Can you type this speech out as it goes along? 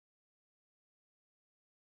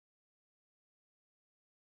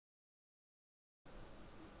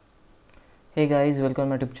Hey guys, welcome to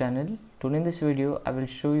my YouTube channel. Today in this video I will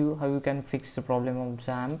show you how you can fix the problem of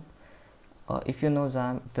XAMPP. If you know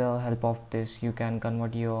XAMPP, with the help of this you can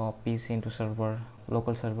convert your PC into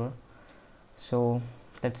local server. So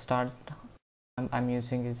let's start. I'm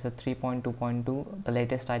using is a 3.2.2. the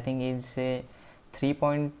latest I think is a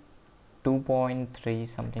 3.2.3,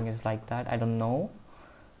 something is like that, I don't know.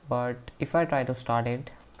 But if I try to start it,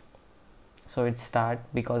 so it start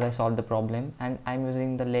because I solved the problem, and I'm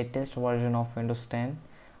using the latest version of Windows 10.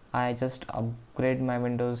 I just upgrade my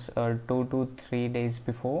Windows 2 to 3 days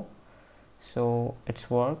before, so it's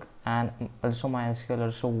work, and also MySQL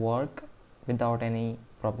also work without any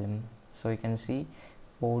problem. So you can see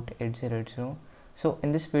port 8080. So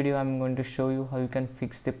in this video I'm going to show you how you can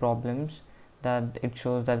fix the problems that it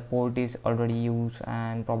shows that port is already used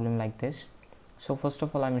and problem like this. So first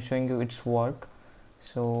of all I'm showing you its work.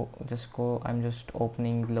 So just go, I'm just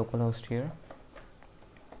opening localhost here,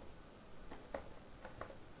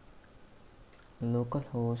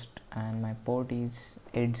 localhost, and my port is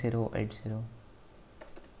 8080.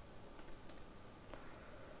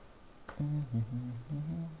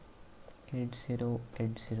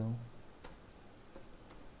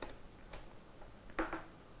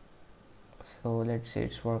 So let's see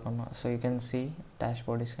its work on. So you can see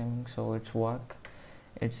dashboard is coming, so it's work.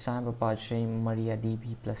 It's XAMPP Apache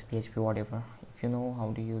MariaDB plus PHP, whatever. If you know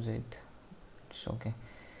how to use it, it's okay.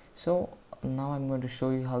 So now I'm going to show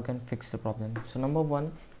you how you can fix the problem. So number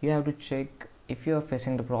one, you have to check if you are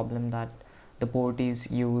facing the problem that the port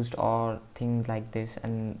is used or things like this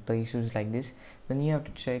and the issues like this, then you have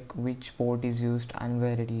to check which port is used and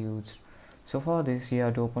where it is used. So for this you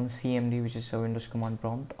have to open cmd, which is a Windows command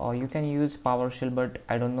prompt, or you can use PowerShell, but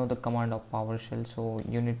I don't know the command of PowerShell, so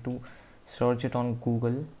you need to search it on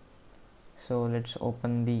Google. So let's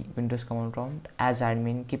open the Windows command prompt as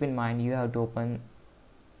admin. Keep in mind you have to open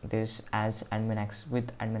this as admin access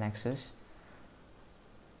with admin access.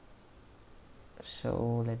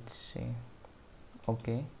 So let's see.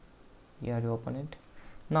 Okay, you have to open it.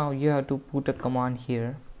 Now you have to put a command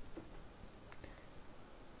here,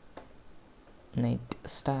 net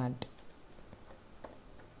stat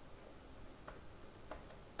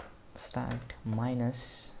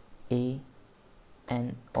minus ANO.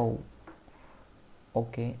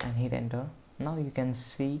 Okay, and hit enter. Now you can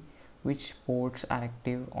see which ports are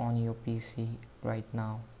active on your PC right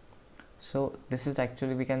now. So this is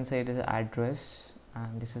actually, we can say it is an address,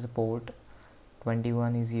 and this is a port.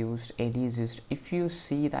 21 is used, 80 is used. If you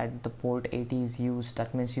see that the port 80 is used,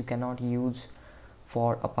 that means you cannot use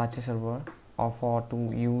for Apache server or for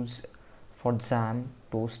to use for XAMPP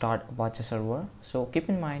to start Apache server. So keep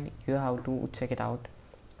in mind you have to check it out,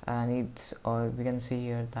 and it's we can see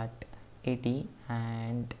here that 80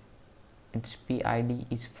 and its PID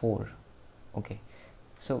is 4. Okay,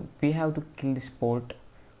 so we have to kill this port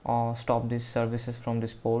or stop these services from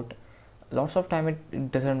this port. Lots of time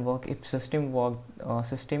it doesn't work if system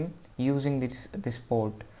using this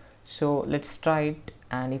port. So let's try it,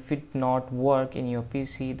 and if it not work in your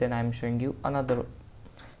PC, then I'm showing you another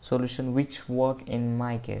solution which work in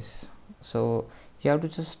my case. So you have to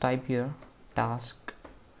just type here task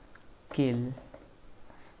kill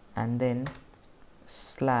and then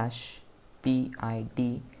 /PID.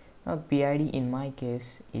 Now PID in my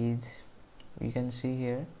case is, you can see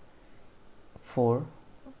here, 4.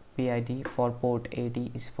 PID for port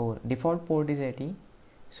 80 is 4. Default port is 80,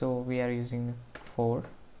 so we are using 4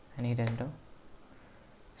 and hit enter.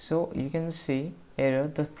 So you can see error,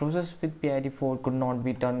 the process with PID 4 could not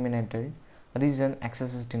be terminated, reason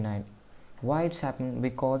access is denied. Why it's happened?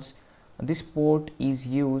 Because this port is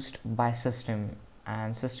used by system,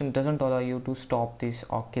 and system doesn't allow you to stop this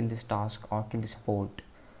or kill this task or kill this port.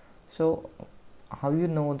 So how you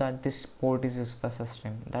know that this port is used by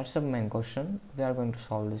system? That's the main question. We are going to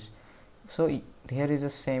solve this. So here is the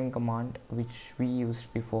same command which we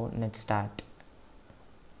used before, net stat.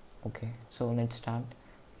 Okay, so net stat,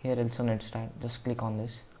 here also net stat. Just click on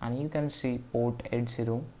this and you can see port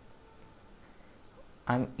 80.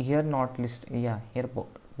 I'm here not list, yeah, here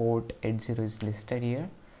port 80 is listed here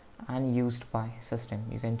and used by system.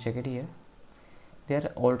 You can check it here. There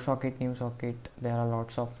are old socket, new socket, there are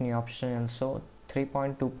lots of new options also.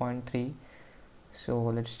 3.2.3. so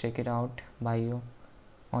let's check it out by you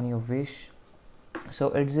on your wish.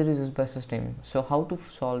 So 80 is used by system. So how to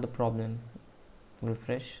solve the problem?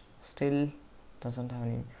 Refresh, still doesn't have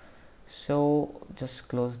any. So just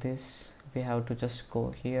close this. We have to just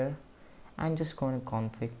go here and just go to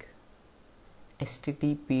config,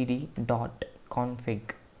 httpd.conf.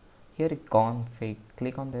 Here config,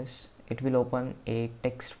 click on this. It will open a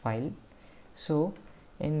text file. So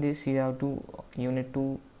in this you need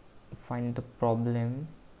to find the problem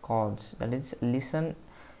calls, that is listen.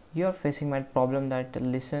 You are facing my problem that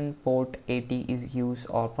listen port 80 is used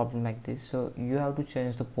or problem like this, so you have to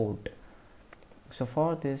change the port. So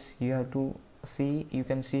for this you have to see, you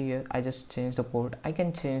can see here I just changed the port. I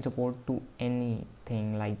can change the port to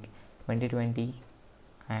anything like 2020,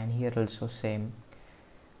 and here also same.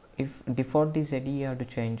 If default is 80, you have to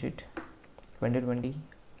change it 2020.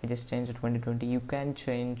 I just changed to 2020. You can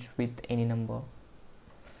change with any number.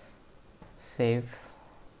 Save.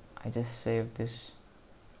 I just save this.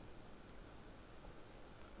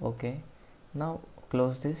 Okay, now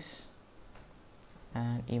close this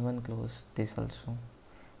and even close this also.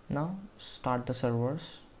 Now start the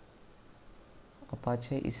servers.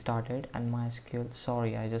 Apache is started and MySQL,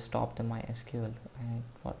 sorry I just stopped the MySQL, and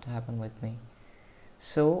what happened with me.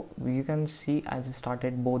 So you can see I just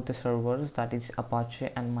started both the servers, that is Apache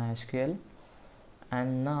and MySQL,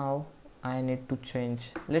 and now I need to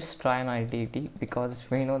change. Let's try an IDT because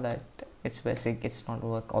we know that it's basic, it's not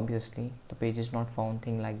work. Obviously the page is not found,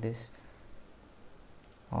 thing like this,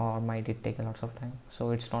 or might it take a lots of time,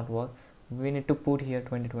 so it's not work. We need to put here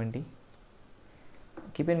 2020.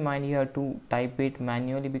 Keep in mind you have to type it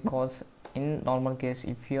manually, because in normal case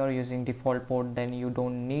if you are using default port then you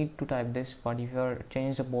don't need to type this, but if you are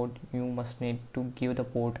change the port you must need to give the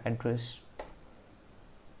port address.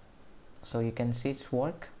 So you can see it's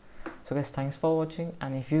work. So guys, thanks for watching,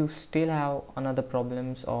 and if you still have another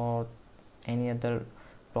problems or any other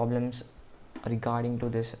problems regarding to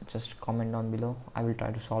this, just comment down below. I will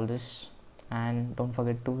try to solve this, and don't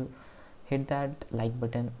forget to hit that like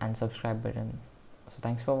button and subscribe button. So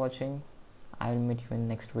thanks for watching. I will meet you in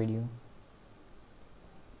next video.